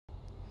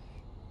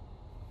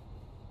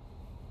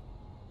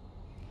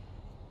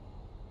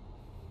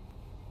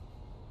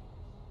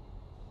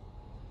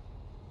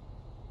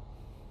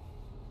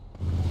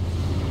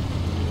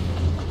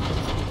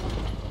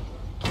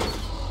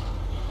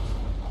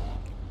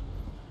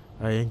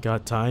I ain't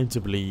got time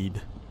to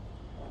bleed.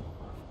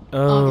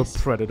 Oh, August,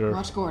 Predator.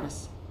 Watch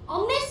Gortys.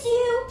 I'll miss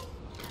you!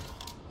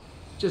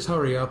 Just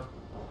hurry up.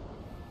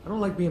 I don't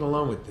like being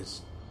alone with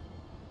this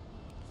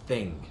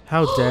thing.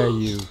 How dare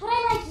you? But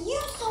I like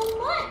you so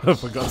much! Oh,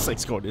 for God's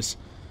sakes, Gortys.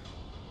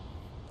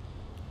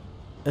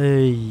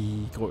 Hey,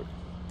 Gort.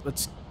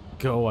 Let's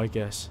go, I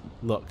guess.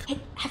 Look. Hey,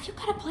 have you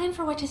got a plan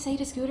for what to say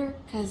to Scooter?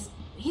 Because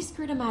he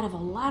screwed him out of a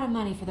lot of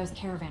money for those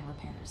caravan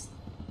repairs.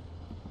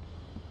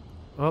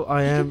 Well,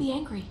 He could be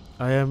angry.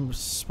 I am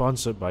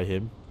sponsored by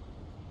him.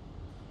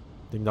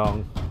 Ding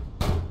dong.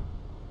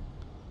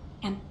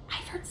 And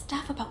I've heard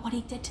stuff about what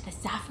he did to the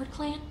Safford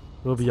clan.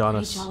 We'll be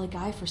honest. Pretty jolly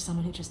guy for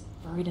someone who just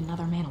buried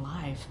another man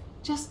alive.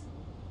 Just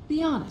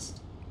be honest.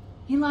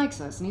 He likes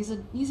us, and he's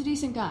a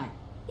decent guy.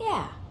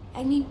 Yeah,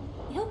 I mean,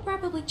 he'll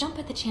probably jump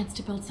at the chance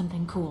to build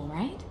something cool,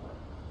 right?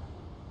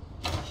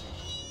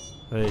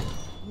 Hey.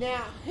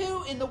 Now,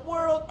 who in the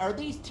world are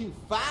these two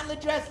finely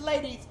dressed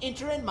ladies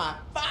entering my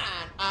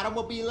fine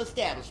automobile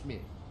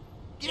establishment?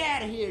 Get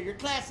out of here, you're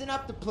classing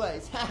up the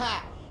place.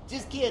 Haha,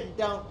 just kidding,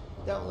 don't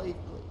leave,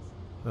 please.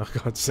 Oh,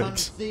 God's Come to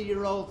sakes. see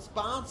your old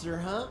sponsor,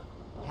 huh?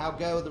 How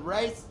go the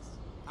races?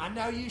 I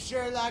know you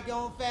sure like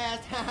going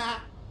fast, haha.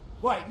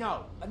 Wait,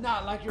 no,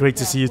 not like you're Great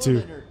to see you too.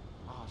 or,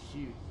 oh,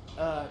 shoot.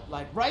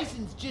 Like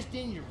racing's just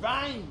in your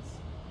veins,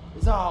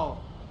 is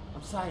all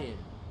I'm saying.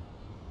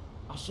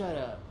 I'll shut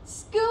up.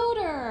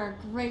 Scooter!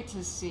 Great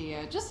to see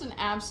you. Just an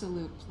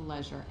absolute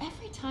pleasure.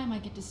 Every time I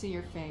get to see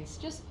your face,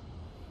 just...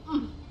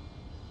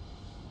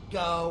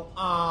 Go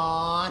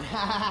on.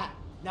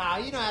 Nah,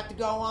 you don't have to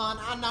go on.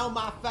 I know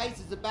my face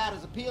is about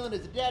as appealing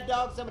as a dead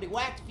dog somebody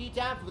whacked a few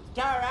times with a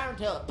tire iron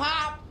till it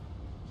pop.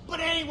 But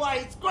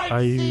anyway, it's great to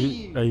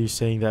see you. Are you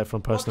saying that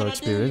from personal What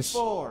can I do you experience?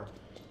 for?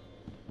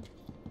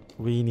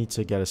 We need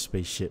to get a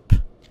spaceship.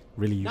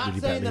 Really, Not really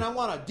saying badly. that I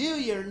want to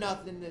do you or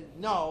nothing.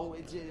 No,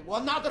 it's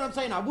well, not that I'm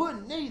saying I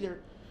wouldn't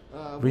either.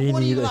 We what do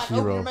need you a like? Open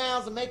hero. your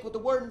mouths and make with the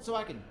wording so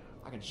I can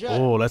shut.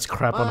 Oh, let's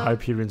crap on Uh,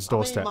 Hyperion's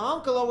doorstep. I mean, my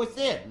uncle always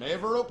said,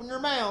 never open your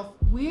mouth.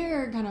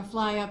 We're gonna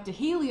fly up to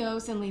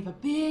Helios and leave a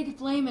big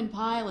flaming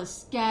pile of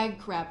skag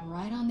crap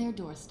right on their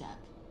doorstep.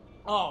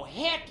 Oh,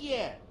 heck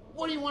yeah!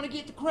 What do you want to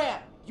get the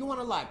crap? You want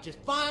to, like, just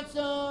find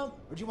some?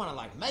 Or do you want to,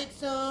 like, make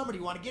some? Or do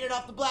you want to get it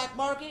off the black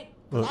market?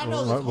 'Cause I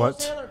know this what?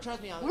 wholesaler,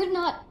 trust me on We're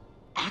not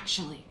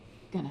actually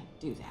gonna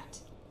do that.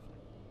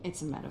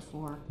 It's a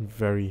metaphor.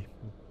 Very,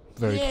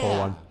 very poor Yeah.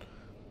 one.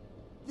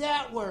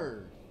 That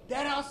word.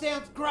 That all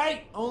sounds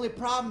great. Only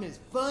problem is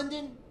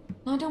funding.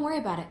 No, don't worry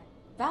about it.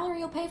 Valerie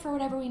will pay for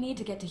whatever we need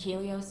to get to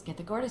Helios, get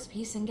the Gortys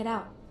piece, and get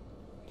out.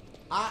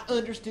 I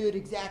understood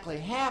exactly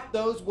half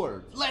those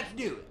words. Let's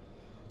do it.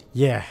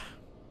 Yeah.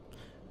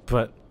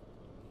 But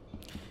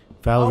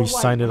Valerie Oh, wait,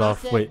 signed it when I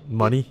off. said Wait,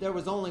 money? There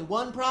was only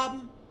one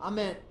problem? I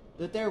meant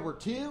that there were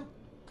two?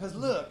 Because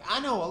look, I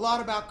know a lot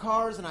about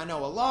cars and I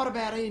know a lot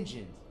about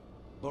engines.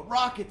 But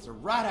rockets are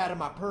right out of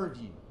my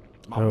purview.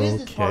 My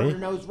business Okay. partner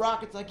knows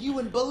rockets like you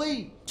wouldn't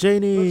believe. But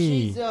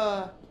Janie! she's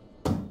a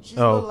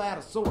Oh. little out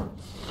of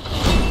sorts.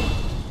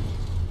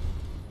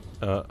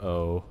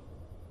 Uh-oh.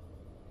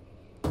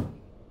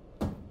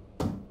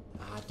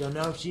 I don't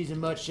know if she's in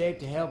much shape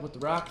to help with the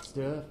rocket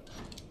stuff.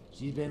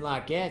 She's been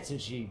like that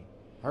since she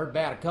heard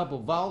about a couple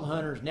of vault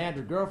hunters nabbed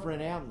her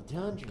girlfriend out in the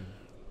tundra.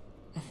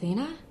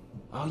 Athena?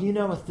 Oh, you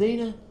know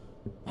Athena?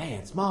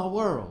 Man, small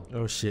world.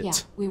 Oh, shit. Yeah,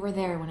 we were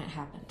there when it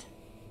happened.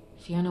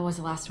 Fiona was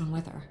the last one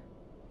with her.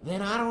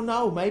 Then I don't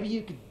know, maybe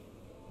you could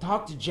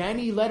talk to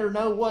Janie, let her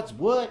know what's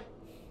what.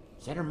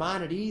 Set her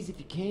mind at ease if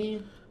you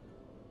can.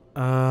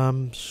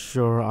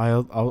 Sure.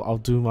 I'll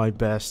do my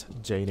best,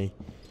 Janie.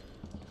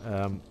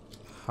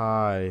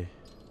 Hi.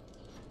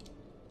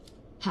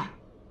 Hi.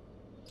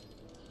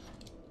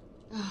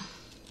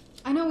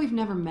 I know we've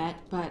never met,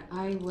 but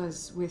I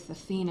was with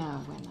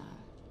Athena when,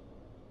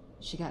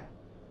 she got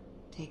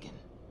taken.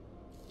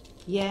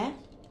 Yeah?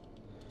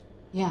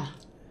 Yeah.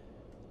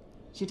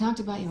 She talked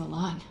about you a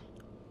lot.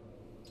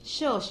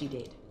 Sure she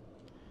did.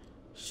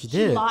 She She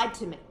did. lied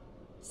to me.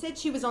 Said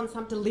she was on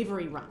some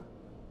delivery run.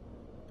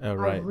 Oh,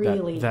 right. I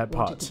really that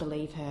wanted part. to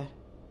believe her.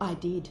 I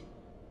did.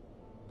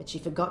 But she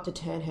forgot to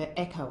turn her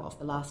echo off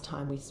the last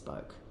time we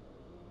spoke.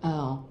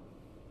 Oh.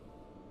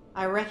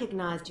 I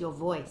recognized your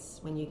voice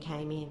when you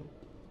came in.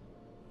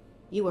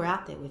 You were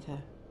out there with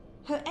her.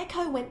 Her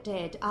echo went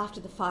dead after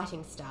the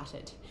fighting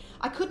started.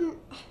 I couldn't...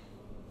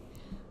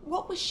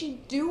 What was she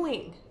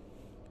doing?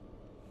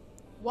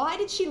 Why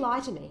did she lie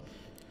to me?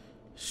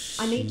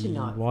 I need to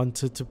know. She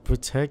wanted to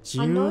protect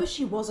you. I know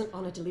she wasn't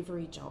on a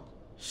delivery job.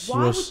 She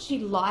Why was- would she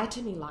lie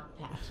to me like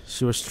that?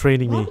 She was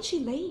training Why me. would she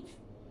leave?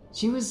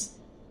 She was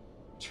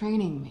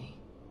training me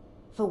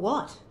For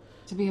what?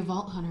 to be a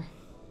vault hunter.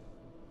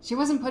 She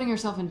wasn't putting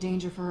herself in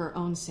danger for her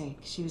own sake.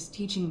 She was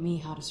teaching me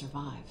how to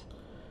survive.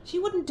 She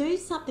wouldn't do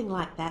something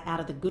like that out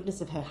of the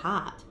goodness of her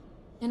heart.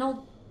 An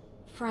old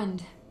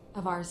friend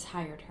of ours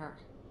hired her.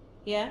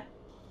 Yeah?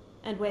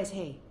 And where's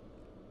he?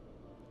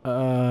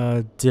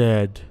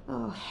 Dead.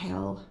 Oh,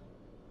 hell.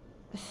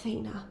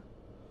 Athena.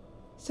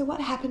 So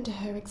what happened to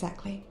her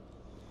exactly?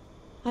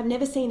 I've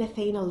never seen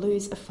Athena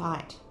lose a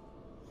fight.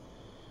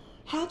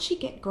 How'd she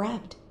get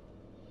grabbed?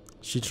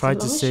 She tried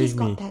to save she's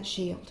me. got that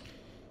shield.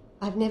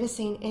 I've never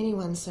seen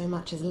anyone so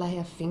much as lay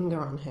a finger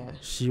on her.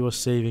 She was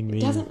saving me.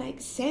 It doesn't make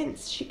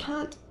sense. She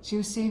can't... She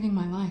was saving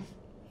my life.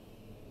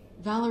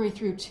 Valerie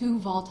threw 2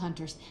 Vault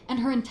Hunters and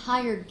her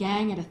entire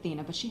gang at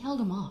Athena, but she held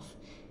them off.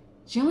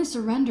 She only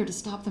surrendered to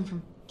stop them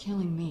from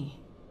killing me.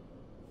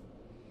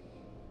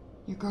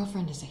 Your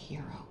girlfriend is a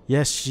hero.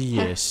 Yes, she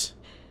is.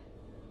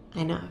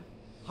 I know.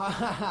 Ha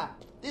ha ha.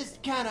 This is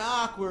kind of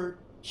awkward.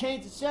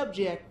 Change the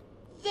subject.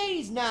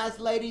 These nice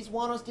ladies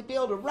want us to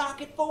build a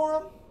rocket for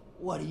them?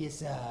 What do you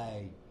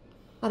say?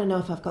 I don't know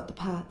if I've got the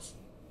parts.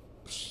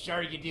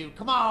 Sure you do.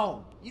 Come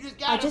on. You just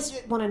gotta... I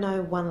just want to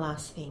know one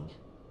last thing,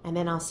 and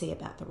then I'll see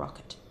about the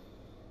rocket.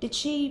 Did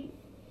she...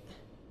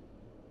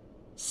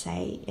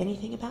 say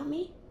anything about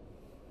me?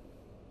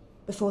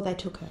 Before they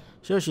took her?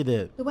 Sure she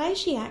did. The way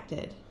she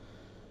acted...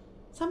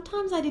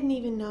 Sometimes I didn't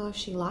even know if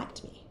she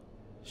liked me.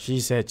 She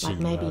said she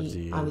Like loved maybe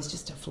you. I was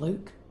just a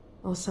fluke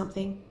or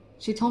something.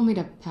 She told me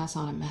to pass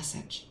on a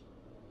message.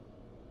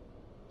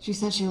 She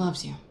said she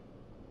loves you.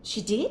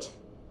 She did?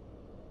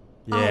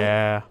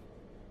 Yeah.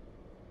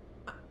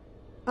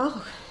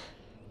 Oh,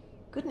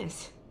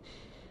 goodness.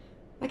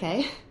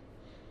 Okay.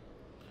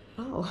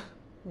 Oh,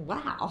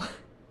 wow.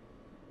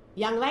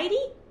 Young lady,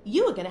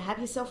 you are going to have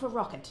yourself a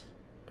rocket.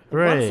 And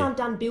Hooray. once I'm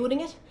done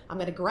building it, I'm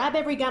going to grab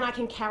every gun I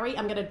can carry,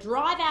 I'm going to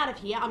drive out of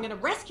here, I'm going to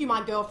rescue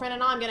my girlfriend,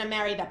 and I'm going to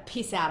marry the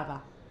piss out of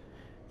her.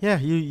 Yeah, I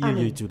you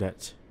mean- do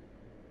that.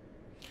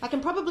 I can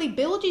probably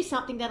build you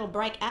something that'll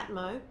break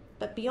Atmo,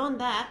 but beyond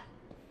that,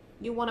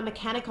 you want a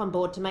mechanic on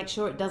board to make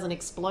sure it doesn't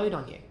explode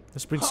on you.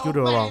 Let's bring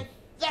Scooter man, along.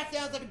 That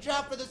sounds like a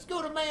job for the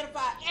Scooter Man if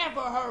I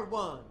ever heard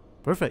one.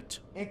 Perfect.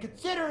 And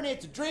considering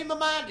it's a dream of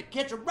mine to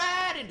catch a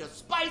ride into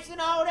space and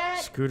all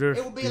that, Scooter,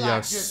 it will be be like our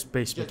just,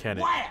 space just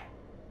mechanic. wow.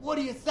 What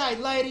do you say,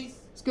 ladies?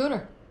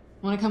 Scooter,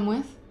 want to come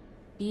with?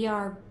 Be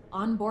our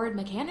onboard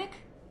mechanic?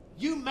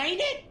 You mean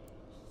it?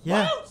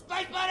 Yeah. Woo,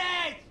 space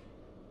buddies!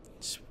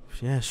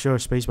 Yeah, sure,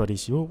 space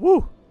buddies.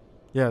 Woo!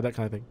 Yeah, that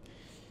kind of thing.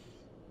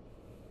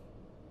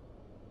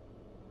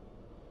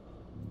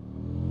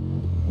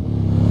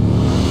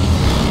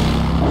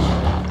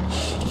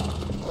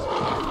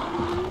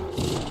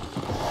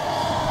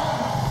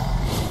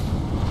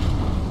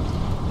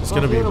 It's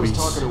gonna be While Fiona was Reese.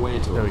 talking her way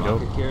into There a we go.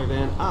 rocket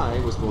caravan, I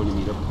was going to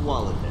meet up with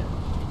Wallet then.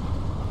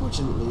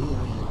 Fortunately,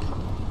 I had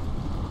company.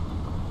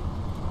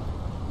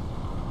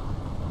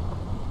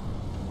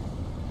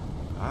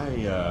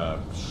 I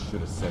should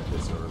have said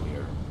this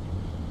earlier.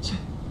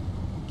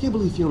 Can't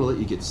believe Fiona let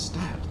you get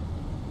stabbed.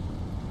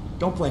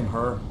 Don't blame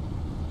her.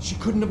 She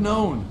couldn't have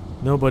known.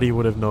 Nobody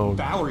would have known.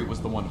 Valerie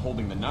was the one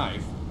holding the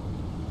knife.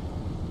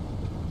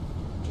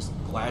 Just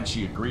glad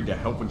she agreed to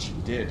help when she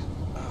did.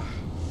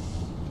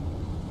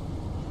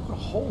 Put a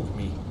hold of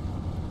me.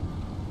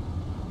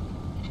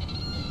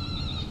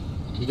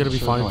 You're gonna be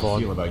Sure fine, how I feel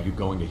Vaughn. about you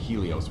going to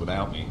Helios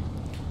without me.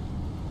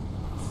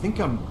 I think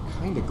I'm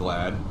kind of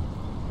glad.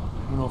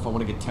 I don't know if I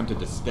want to get tempted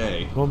to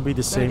stay. Won't be the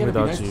Then same again, it'd be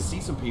without nice you. to see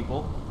some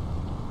people.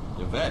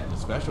 Yvette,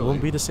 especially.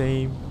 Won't be the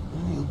same.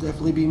 Well, you'll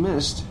definitely be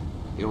missed.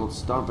 The old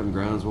stomping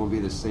grounds won't be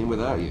the same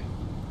without you.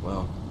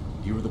 Well,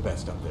 you were the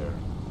best up there.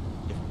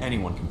 If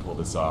anyone can pull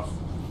this off,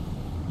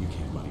 you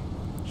can, buddy.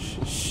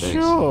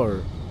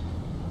 Sure.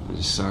 I'm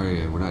just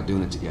sorry we're not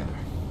doing it together.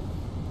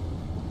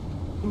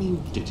 I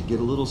mean, did you get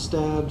a little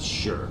stabbed?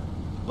 Sure.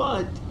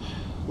 But,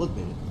 look,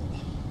 man,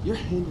 you're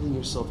handling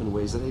yourself in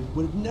ways that I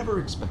would have never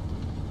expected.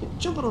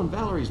 Jumping on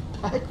Valerie's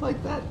back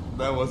like that?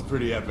 That was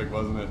pretty epic,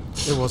 wasn't it?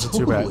 It wasn't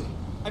too bad. Totally.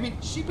 I mean,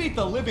 she beat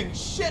the living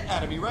shit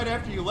out of me right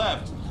after you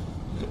left.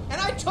 And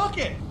I took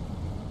it!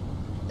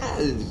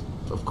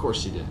 Of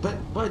course you did.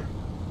 But,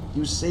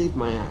 you saved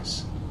my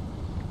ass.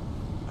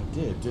 I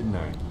did, didn't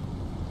I?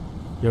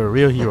 You're a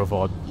real hero,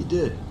 Vaughn. You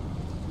did.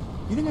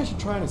 You think I should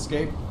try and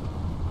escape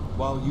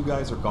while you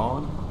guys are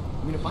gone?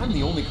 I mean, if I'm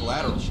the only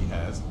collateral she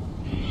has,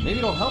 maybe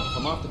it'll help if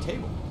I'm off the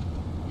table.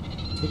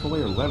 Take away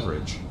her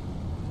leverage.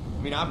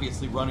 I mean,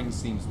 obviously running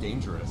seems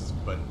dangerous,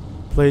 but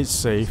Play it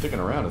safe. sticking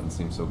around doesn't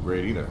seem so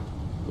great either.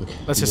 Look,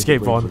 Let's you make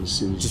escape, a break Vaughn. for it as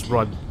soon as you Just can.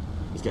 run.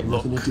 It's got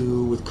Look. nothing to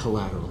do with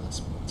collateral.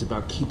 It's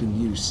about keeping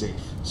you safe.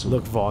 So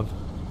Look, Vaughn.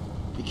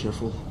 be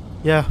careful.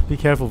 Yeah, be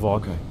careful,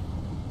 Vaughn. Okay.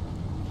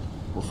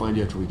 We'll find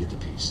you after we get to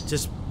peace.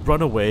 Just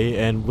run away,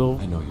 and I know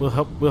you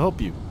will. we'll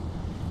help you.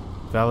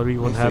 Valerie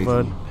won't Have have faith a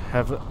in me.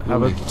 have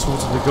We'll a make it. tool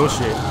to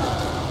negotiate.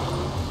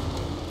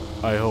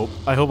 I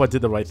hope I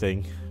did the right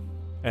thing,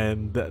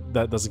 and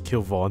that doesn't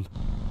kill Vaughn.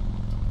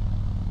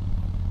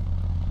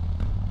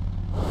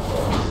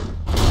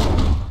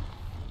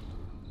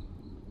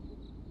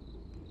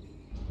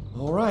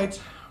 All right.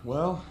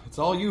 Well, it's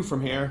all you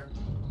from here.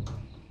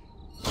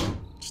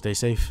 Stay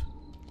safe,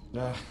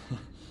 I'm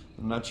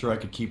not sure I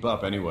could keep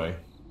up anyway.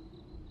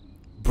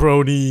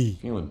 Brony.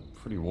 Feeling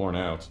pretty worn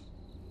out.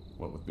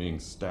 What with being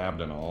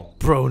stabbed and all.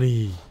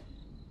 Brony.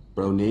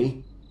 Bro,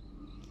 knee?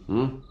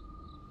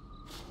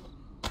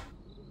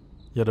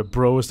 You're the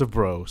broest of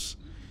bros.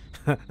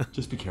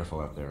 Just be careful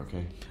out there,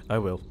 okay? I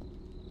will.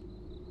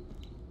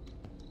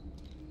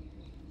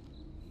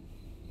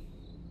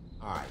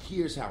 Alright,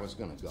 here's how it's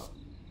gonna go.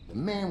 The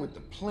man with the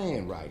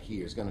plan right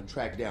here is gonna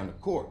track down the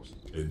corpse.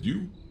 And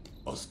you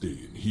are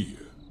staying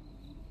here.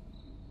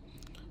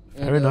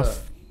 Fair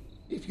enough.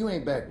 If you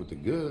ain't back with the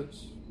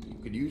goods, you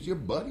could use your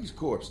buddy's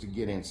corpse to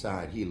get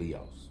inside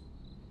Helios.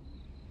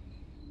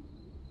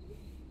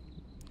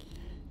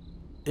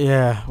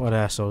 Yeah, what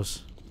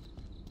assholes.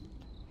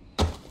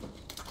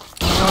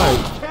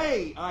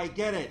 Hey, I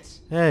get it.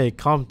 Hey,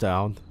 calm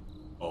down.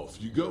 Off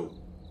you go.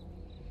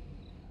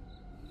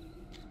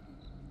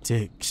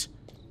 Dicks.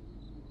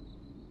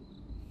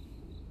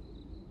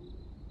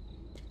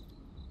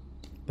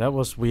 That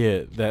was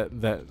weird.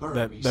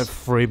 That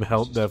frame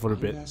held there for a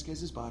bit.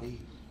 Vasquez's body.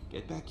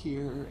 Get back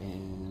here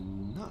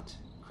and not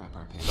crap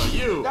our pants. So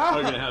you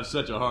are gonna have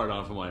such a hard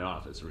on for my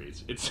office,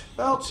 Reeds. It's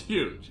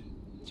huge.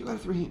 2 out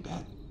of 3 ain't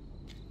bad.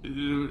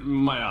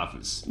 My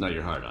office, not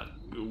your hard on.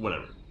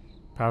 Whatever.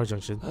 Power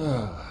junction.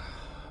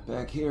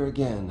 Back here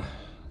again.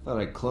 Thought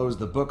I'd close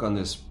the book on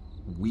this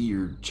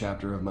weird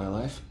chapter of my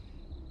life.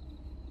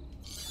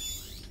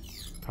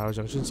 Power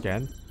junction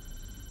scan.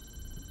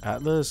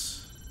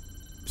 Atlas.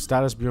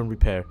 Status beyond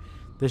repair.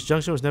 This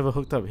junction was never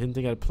hooked up,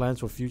 hinting at plans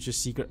for future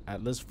secret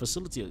Atlas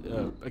facility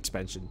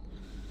expansion.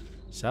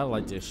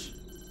 Satellite dish.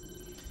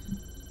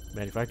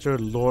 Manufacturer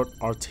Lord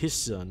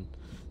Artisan.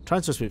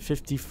 Transfer speed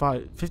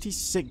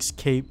 56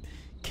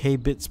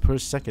 kbits per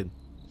second.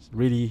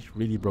 Really,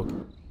 really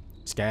broken.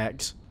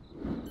 Skags.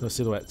 No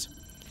silhouettes.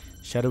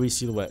 Shadowy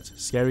silhouettes.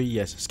 Scary,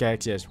 yes.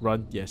 Skags, yes.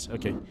 Run, yes.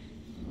 Okay.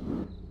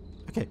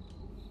 Okay.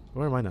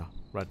 Where am I now?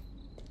 Run.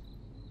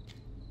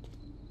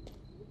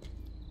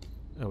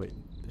 Oh wait,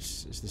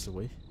 is this the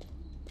way?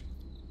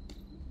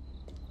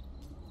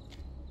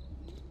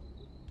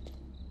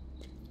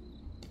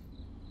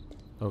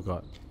 Oh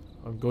god.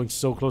 I'm going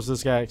so close to the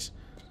Skags.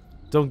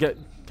 Don't get...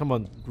 Come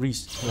on,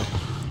 Reese. No.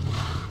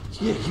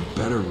 Yeah, you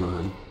better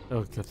run.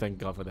 Oh, thank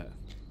god for that.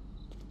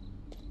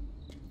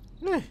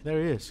 Eh,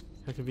 there he is.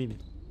 How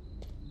convenient.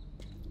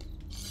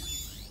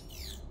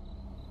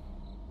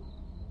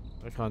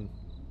 I can't...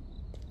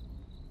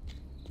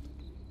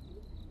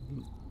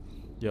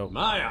 Yo.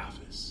 My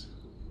office.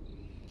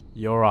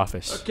 Your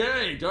office.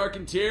 Okay, dark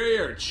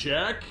interior,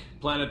 check.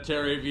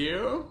 Planetary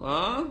view,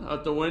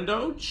 out the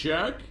window,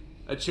 check.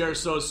 A chair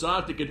so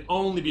soft it could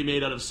only be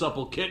made out of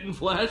supple kitten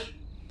flesh,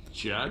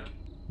 check.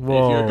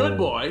 Whoa. If you're a good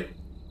boy,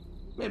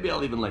 maybe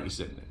I'll even let you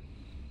sit in it.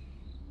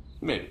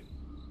 Maybe.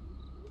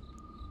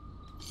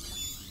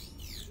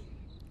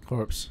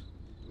 Corpse.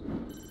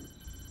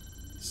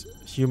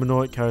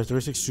 Humanoid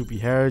characteristics: soupy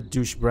hair,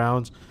 douche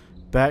browns,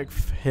 back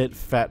hit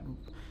fat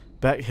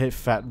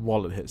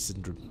wallet hit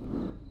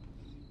syndrome.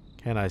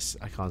 I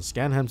can't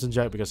scan Hampton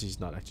Jack because he's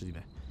not actually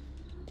there.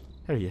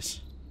 There he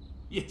is.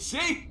 You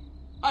see?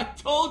 I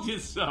told you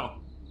so.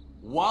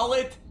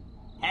 Wallet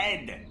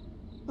head.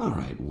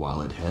 Alright,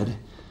 wallet head.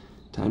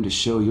 Time to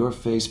show your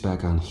face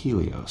back on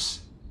Helios.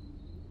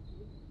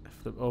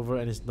 Flip over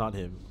and it's not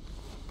him.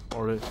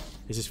 Or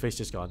is his face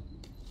just gone?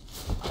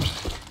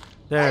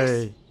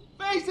 There.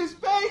 His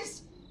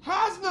face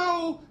has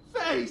no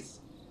face.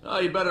 Oh,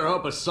 you better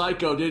hope a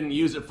psycho didn't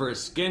use it for a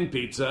skin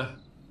pizza.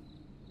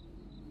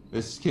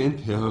 A skin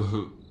pizza?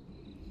 Oh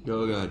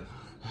god.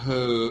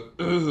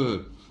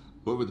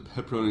 What were the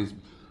pepperonis?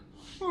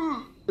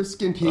 A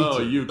skin pizza. Oh,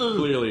 you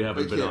clearly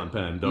haven't been on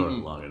Pandora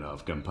long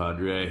enough,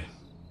 compadre.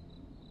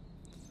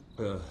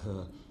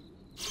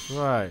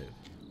 Right.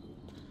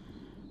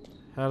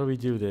 How do we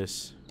do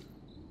this?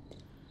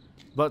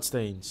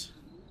 Bloodstains.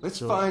 Let's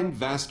find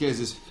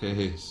Vasquez's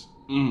face.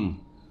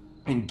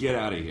 And get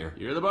out of here.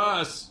 You're the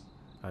boss.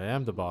 I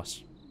am the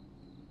boss.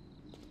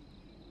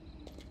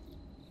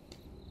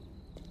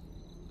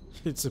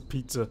 It's a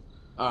pizza.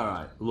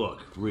 Alright,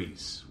 look,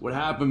 Reese. What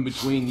happened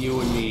between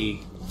you and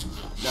me,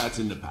 that's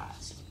in the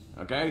past.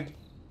 Okay?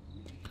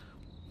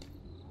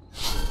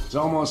 It's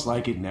almost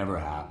like it never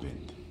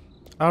happened.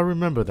 I'll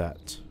remember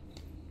that.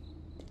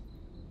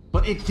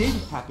 But it did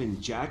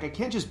happen, Jack. I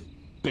can't just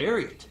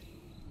bury it.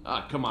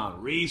 Ah, come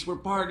on, Reese. We're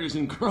partners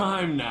in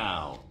crime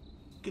now.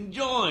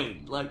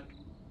 Conjoined, like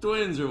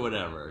twins or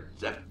whatever.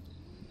 Except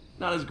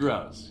not as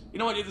gross. You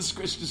know what? You just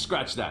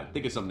scratch that.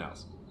 Think of something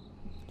else.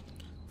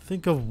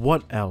 Think of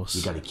what else?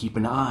 You gotta keep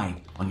an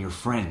eye on your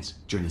friends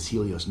during this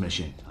Helios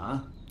mission,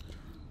 huh?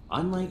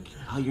 Unlike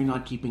how you're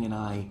not keeping an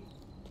eye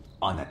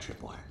on that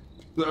tripwire.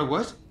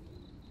 What?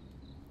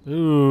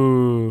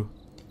 Ooh.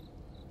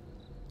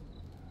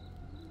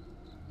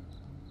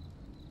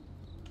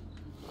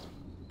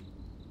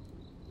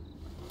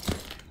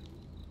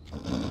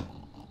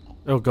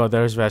 Oh god,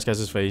 there's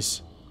Vasquez's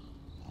face.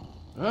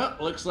 Well,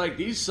 looks like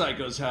these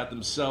psychos had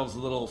themselves a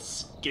little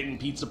skin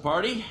pizza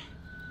party.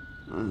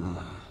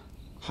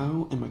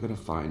 How am I gonna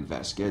find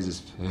Vasquez's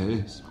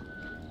face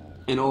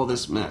in all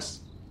this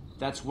mess?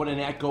 That's what an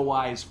echo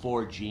eye is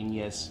for,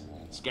 genius.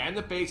 Scan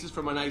the faces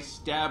from a nice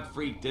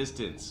stab-free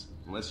distance.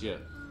 Unless you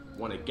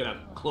want to get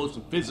up close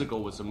and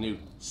physical with some new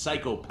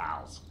psycho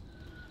pals.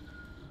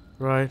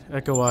 Right,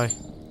 echo eye.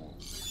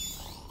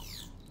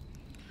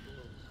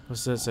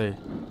 What's that say?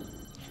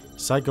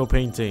 Psycho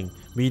painting,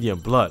 medium,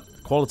 blood,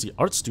 quality,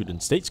 art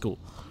student, state school.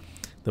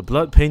 The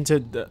blood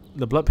painting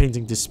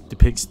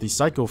depicts the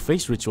psycho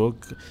face ritual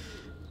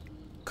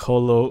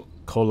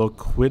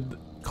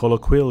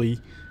colloquially,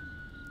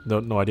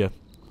 no idea,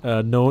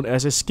 known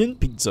as a skin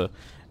pizza,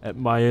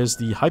 admires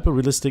the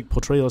hyper-realistic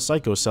portrayal of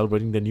Psycho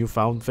celebrating the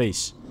newfound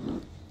face.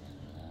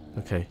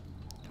 Okay,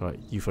 alright,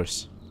 you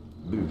first.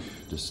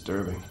 Oof,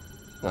 disturbing.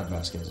 Not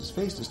Vasquez's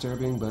face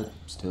disturbing, but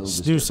still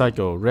Snoo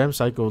Psycho. Ram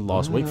Psycho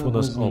lost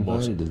wakefulness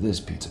almost. Invited to this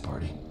pizza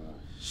party.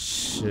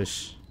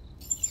 Shush.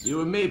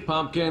 You and me,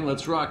 Pumpkin.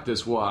 Let's rock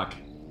this walk.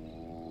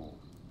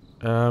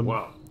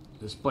 Whoa.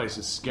 This place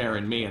is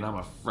scaring me, and I'm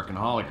a frickin'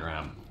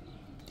 hologram.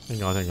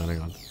 Hang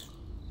on.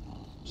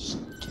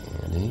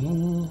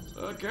 Scanning.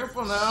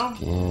 Careful now.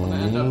 I'm gonna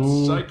end up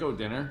psycho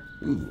dinner.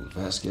 Ooh,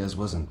 Vasquez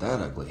wasn't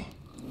that ugly.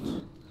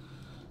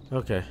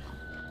 Okay.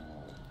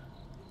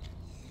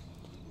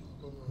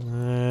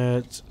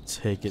 Let's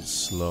take it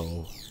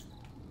slow.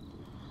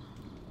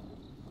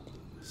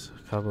 There's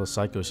a couple of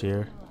psychos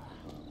here.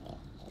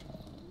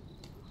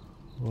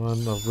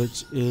 One of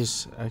which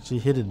is actually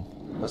hidden.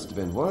 Must have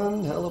been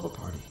one hell of a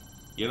party.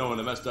 You know, in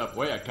a messed up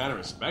way, I kind of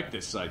respect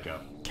this psycho.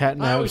 Cat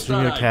now,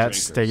 Junior Cat,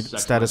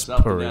 status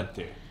purring.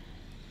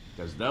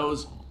 Because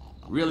those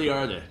really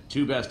are the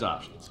two best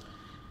options.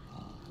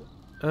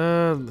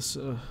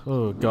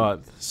 Oh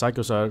god.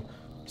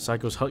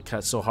 Psychos hurt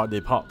cats so hard they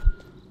pop.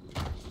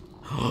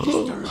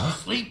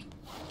 Sleep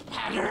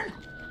pattern?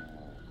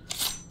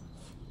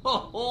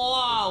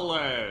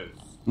 Flawless!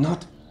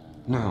 Not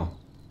now.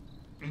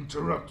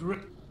 Interrupt.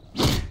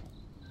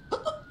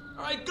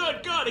 Alright,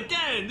 good,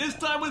 again! This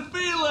time with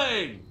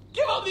feeling!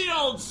 Give him the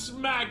old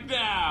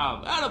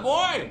smackdown!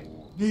 Attaboy!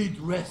 Need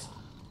rest.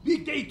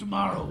 Big day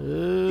tomorrow.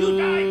 You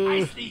die,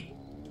 I sleep.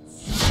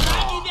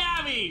 Smacky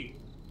dabby!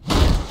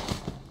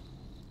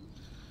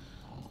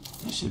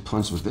 You should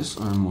punch with this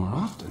arm more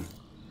often.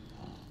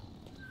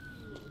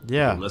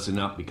 Yeah. Listen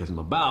up, because I'm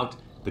about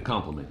to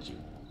compliment you.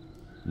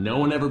 No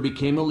one ever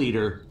became a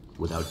leader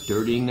without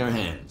dirtying their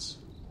hands.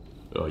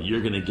 Oh,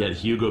 you're gonna get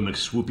Hugo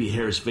McSwoopy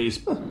Hair's face.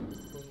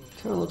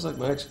 Kinda looks like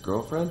my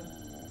ex-girlfriend.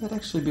 I'd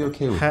actually be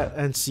okay with Hat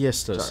that. and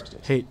siestas.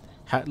 Hate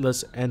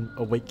hatless and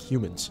awake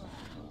humans.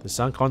 This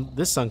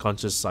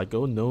unconscious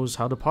psycho knows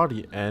how to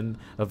party and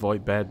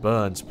avoid bad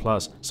burns.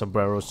 Plus,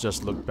 sombreros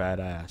just look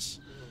badass.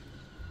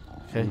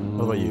 Okay,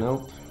 what about you?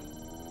 Nope.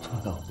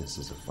 Well, this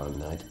is a fun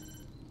night.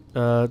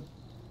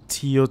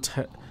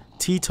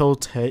 Tito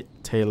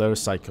Taylor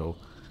Psycho.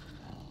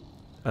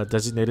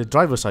 Designated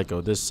driver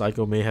psycho. This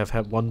psycho may have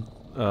had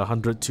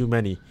 100 too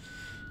many,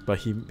 but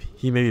he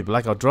may be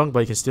blackout drunk,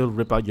 but he can still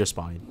rip out your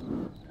spine.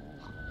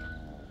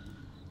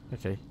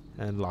 Okay,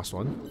 and last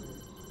one.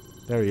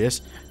 There he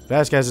is.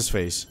 Vasquez's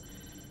face.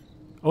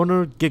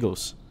 Owner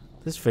giggles.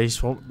 This face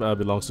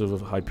belongs to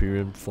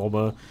Hyperion,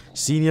 former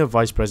senior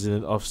vice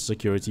president of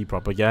security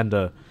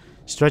propaganda.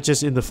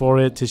 Stretches in the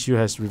forehead tissue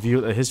has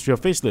revealed a history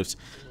of facelifts.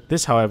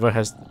 This, however,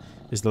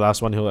 is the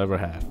last one he'll ever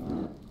have.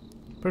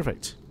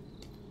 Perfect.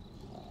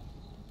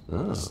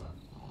 Oh,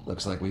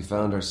 looks like we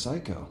found our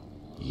psycho.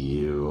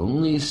 You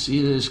only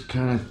see this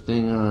kind of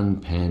thing on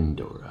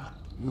Pandora.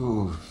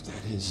 Ooh,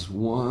 that is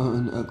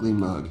one ugly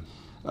mug.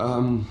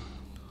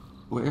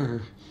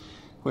 Where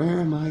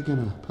am I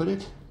gonna put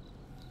it?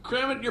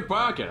 Cram it in your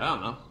pocket, I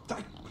don't know.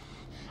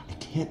 I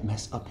can't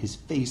mess up his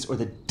face or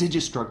the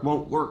Digistruct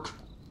won't work.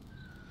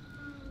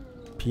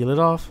 Peel it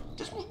off?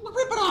 Just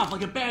rip it off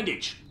like a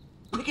bandage.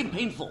 Make it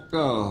painful.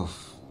 Oh,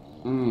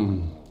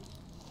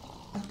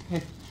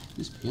 okay,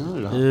 just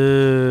peeling it off.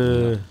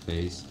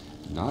 Face,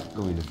 not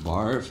going to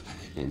barf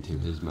into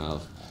his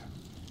mouth.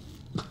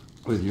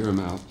 With your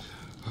mouth.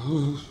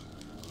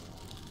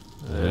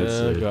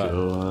 That's it,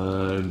 go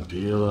on.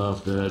 Peel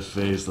off that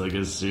face like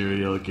a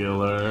serial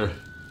killer.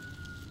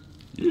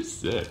 You're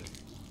sick.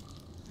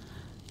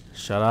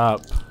 Shut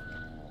up.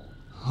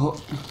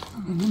 Oh,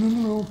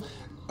 no.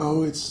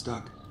 Oh, it's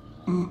stuck.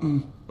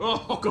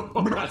 Oh,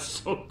 God, that's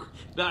so...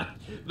 That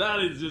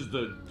is just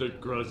the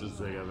grossest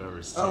thing I've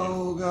ever seen.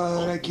 Oh,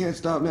 God, I can't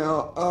stop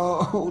now.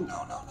 Oh,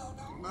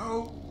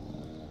 no.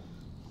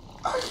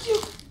 Are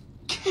you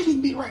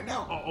kidding me right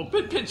now? Oh,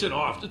 pinch it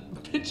off. Just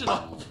pinch it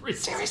off.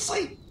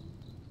 Seriously?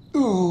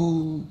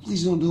 Oh,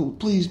 please don't do it.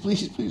 Please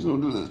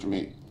don't do this to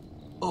me.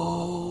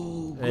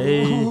 Oh.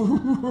 Hey.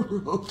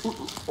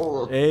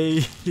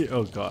 Hey.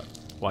 Oh, God.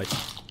 Why?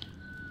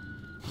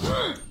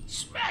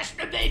 Smash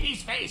the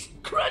baby's face!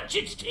 Crunch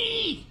its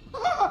teeth!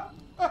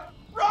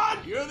 Run!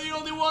 You're the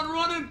only one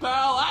running,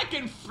 pal. I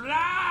can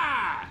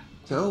fly!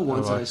 So,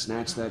 once I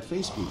snatched that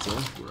face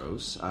pizza,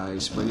 gross, I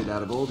sprinted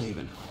out of Old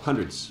Haven.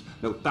 Hundreds,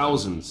 no,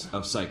 thousands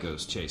of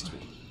psychos chased me.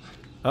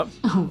 Up.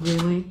 Oh,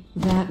 really?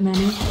 That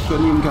many?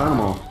 Couldn't even count them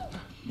all.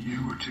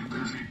 You were too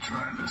busy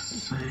trying to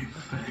save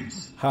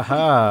face.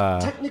 Haha.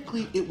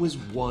 Technically, it was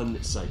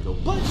one psycho,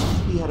 but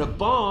he had a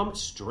bomb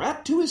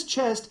strapped to his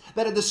chest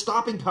that had the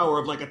stopping power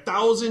of like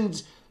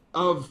 1,000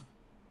 of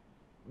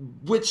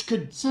which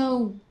could...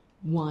 So,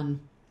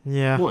 one.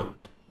 Yeah. One.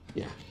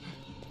 Yeah.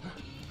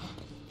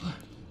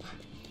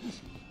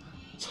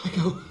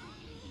 Psycho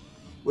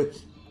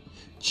with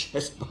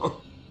chest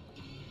bomb.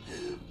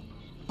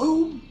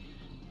 Boom.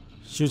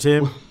 Shoot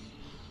him.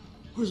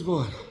 Where's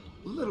Vaughn?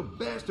 The little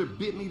bastard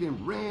bit me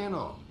then ran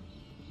off.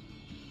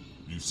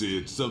 You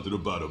said something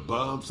about a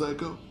bomb,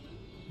 Psycho?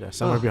 Yeah,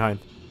 somewhere behind.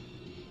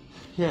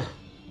 Yeah.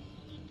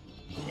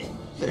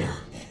 There.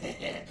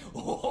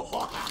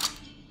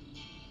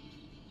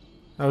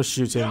 I'll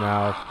shoot him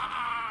now.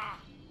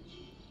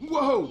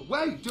 Whoa,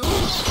 wait, dude!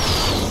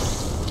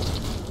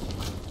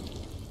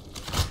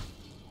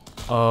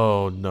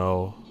 Oh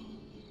no.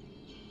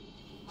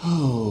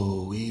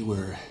 Oh, we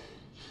were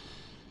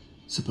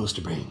supposed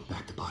to bring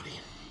back the body.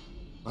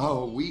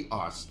 Oh, we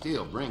are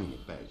still bringing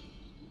it back.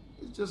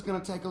 It's just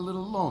gonna take a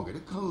little longer to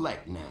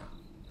collect now.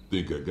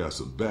 Think I got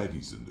some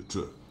baggies in the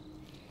truck.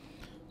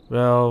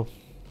 Well,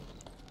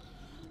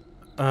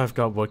 I've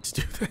got work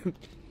to do then.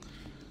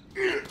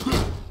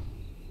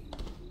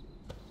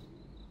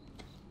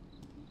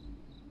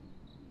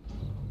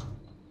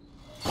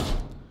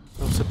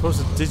 I'm supposed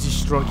to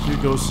digi-struck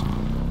Hugo's,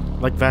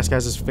 like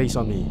Vasquez's face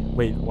on me.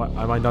 Wait, what?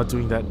 Am I not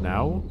doing that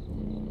now?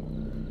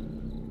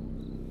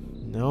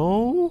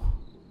 No?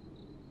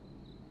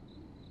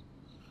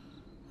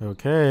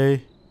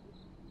 Okay.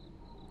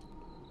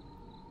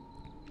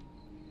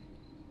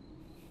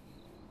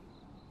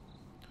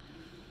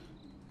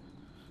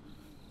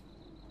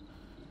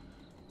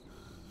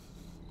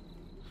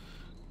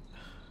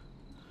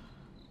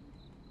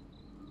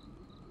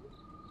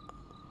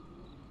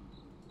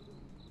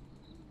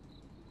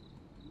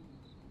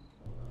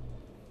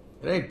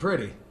 It ain't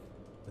pretty,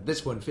 but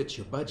this one fits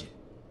your budget.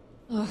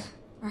 Ugh,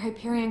 are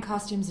Hyperion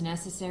costumes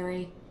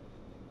necessary?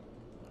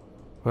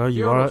 Well, you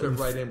You're are almost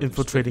right in with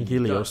infiltrating the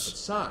stuff, Helios. but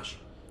Sash,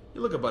 you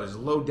look about as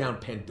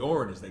low-down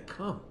Pandoran as they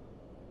come.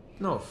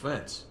 No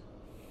offense,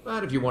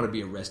 but if you want to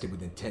be arrested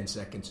within 10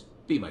 seconds,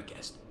 be my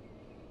guest.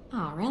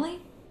 Oh,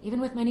 really?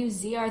 Even with my new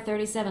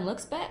ZR37 look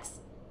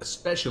specs?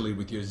 Especially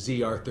with your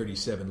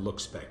ZR37 look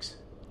specs.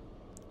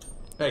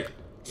 Hey,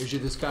 here's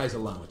your disguise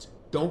allowance.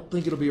 Don't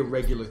think it'll be a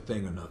regular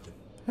thing or nothing.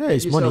 Hey,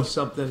 it's Get yourself money.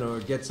 something or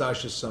get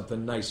Sasha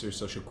something nicer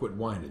so she'll quit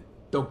whining.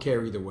 Don't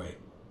care either way.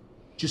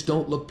 Just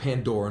don't look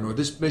Pandoran or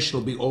this mission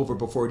will be over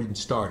before it even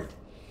started.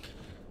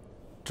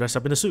 Dress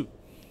up in a suit,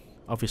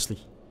 obviously.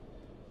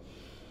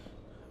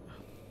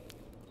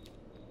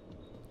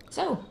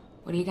 So,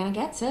 what are you gonna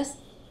get, sis?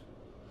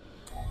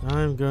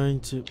 I'm going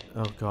to...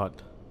 Oh, God.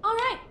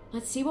 Alright,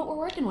 let's see what we're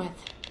working with.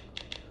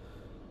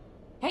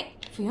 Hey,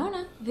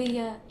 Fiona,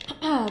 the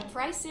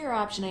price zero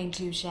option ain't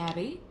too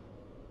shabby.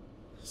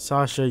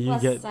 Sasha, you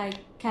Plus, get... I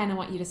kinda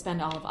want you to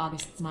spend all of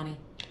August's money.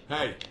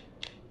 Hey,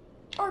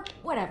 Or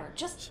whatever,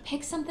 just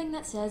pick something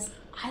that says,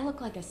 I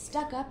look like a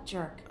stuck-up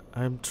jerk.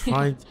 I'm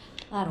trying to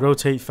That'll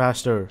rotate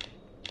faster.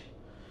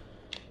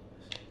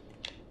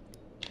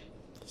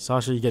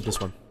 Sasha, you get this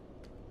one.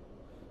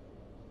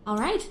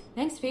 Alright,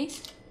 thanks,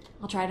 Pete.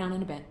 I'll try it on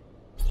in a bit.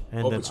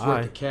 And hope then it's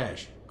worth the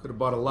cash. Could have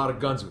bought a lot of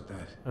guns with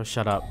that. Oh,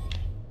 shut up.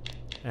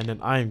 And then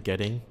I'm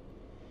getting...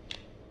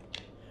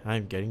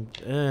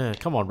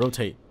 come on,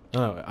 rotate.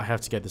 No, I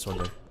have to get this one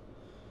then.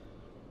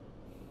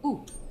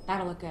 Ooh,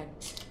 that'll look good.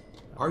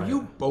 Are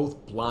you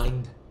both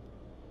blind?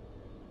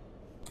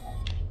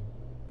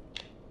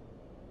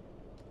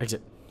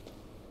 Exit.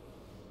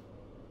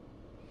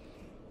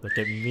 Look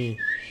at me.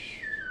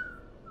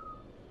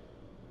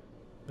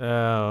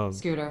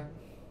 Scooter.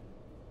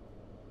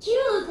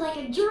 You look like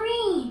a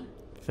dream.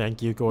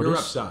 Thank you, You're Gordon. up,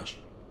 Saj.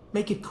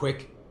 Make it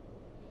quick.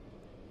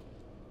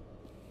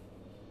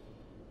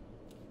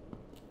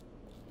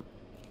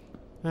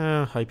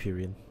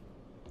 Hyperion.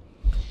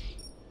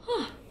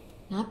 Huh,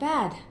 not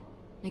bad.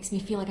 Makes me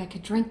feel like I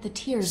could drink the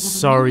tears of a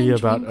Sorry million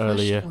about dream-crushed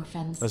earlier.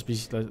 orphans. Let's be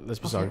I'll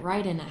sorry. fit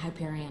right in at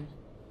Hyperion.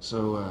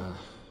 So, I'm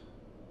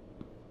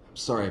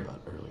sorry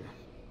about earlier.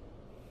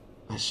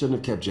 I shouldn't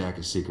have kept Jack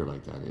a secret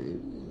like that.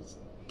 It's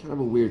kind of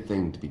a weird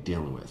thing to be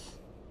dealing with.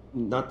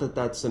 Not that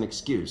that's an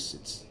excuse.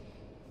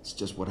 It's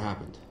just what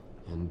happened.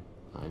 And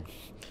I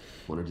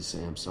wanted to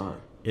say I'm sorry.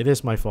 It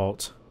is my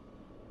fault.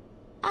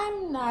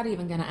 I'm not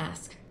even gonna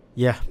ask.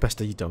 Yeah, best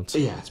that you don't.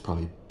 Yeah, it's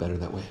probably better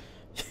that way.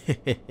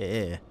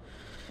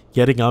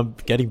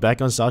 Getting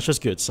back on Sasha's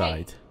good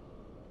side.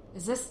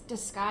 Is this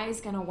disguise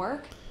gonna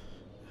work?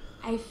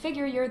 I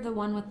figure you're the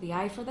one with the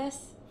eye for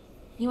this.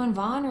 You and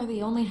Vaughn are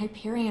the only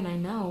Hyperion I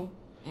know,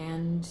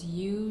 and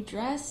you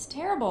dress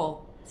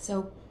terrible.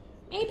 So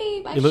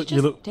maybe I should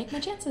just take my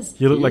chances.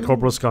 You look like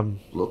Corporal Scum.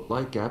 Look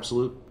like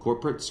absolute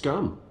corporate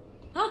scum.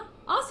 Huh,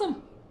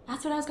 awesome.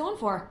 That's what I was going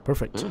for.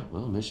 Perfect. Yeah,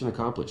 well, mission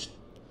accomplished.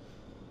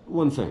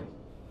 One thing.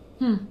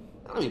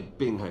 I mean,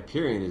 being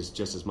Hyperion is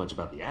just as much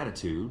about the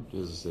attitude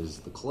as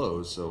the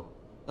clothes, so...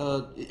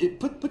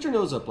 put your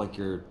nose up like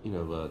you're,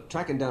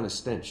 tracking down a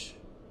stench.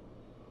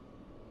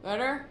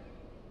 Better?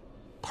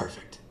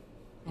 Perfect.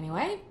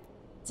 Anyway,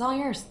 it's all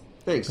yours.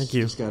 Thanks. Thank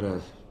you. Just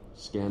gotta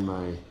scan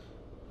my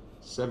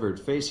severed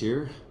face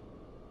here.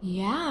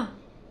 Yeah,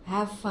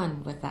 have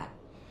fun with that.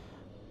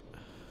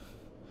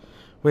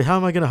 Wait, how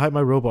am I gonna hide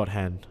my robot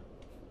hand?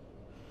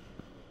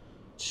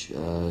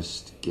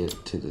 Just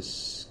get to the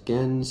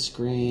scan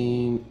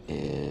screen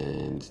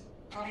and...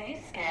 Please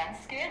scan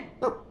skin.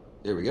 Oh,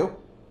 there we go.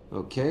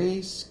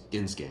 Okay,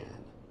 skin scan.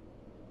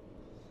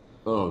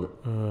 Oh,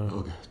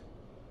 okay.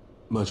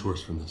 Much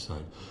worse from this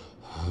side.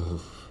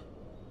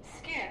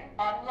 Skin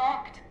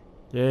unlocked.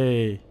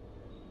 Yay.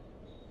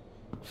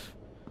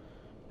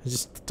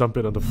 Just dump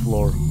it on the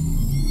floor.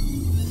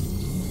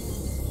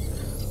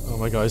 Oh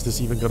my god, is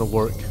this even gonna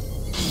work?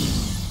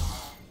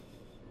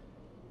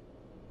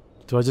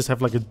 Do I just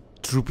have like a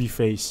droopy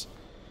face?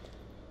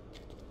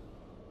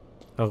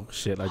 Oh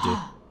shit, I do.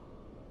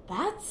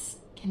 That's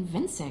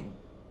convincing.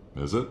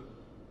 Is it?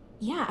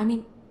 Yeah, I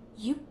mean,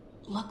 you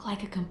look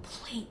like a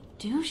complete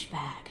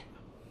douchebag.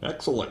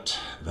 Excellent.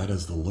 That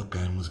is the look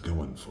I was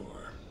going for.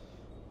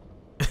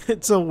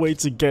 It's a way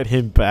to get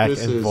him back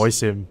This and is-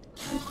 voice him.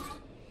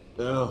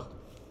 Oh,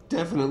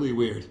 definitely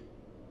weird.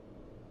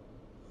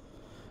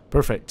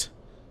 Perfect.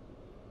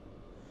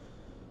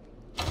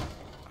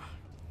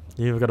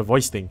 You even got a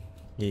voice thing.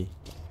 Yeah.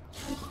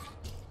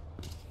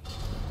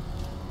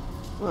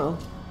 Well,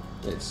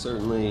 it's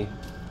certainly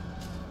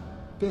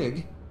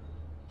big.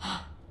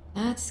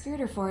 That's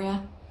Scooter for you.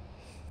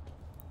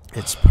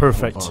 It's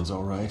perfect. Vaughn's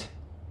all right.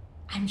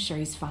 I'm sure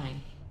he's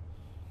fine.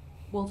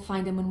 We'll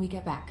find him when we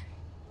get back.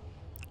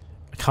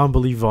 I can't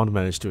believe Vaughn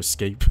managed to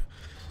escape.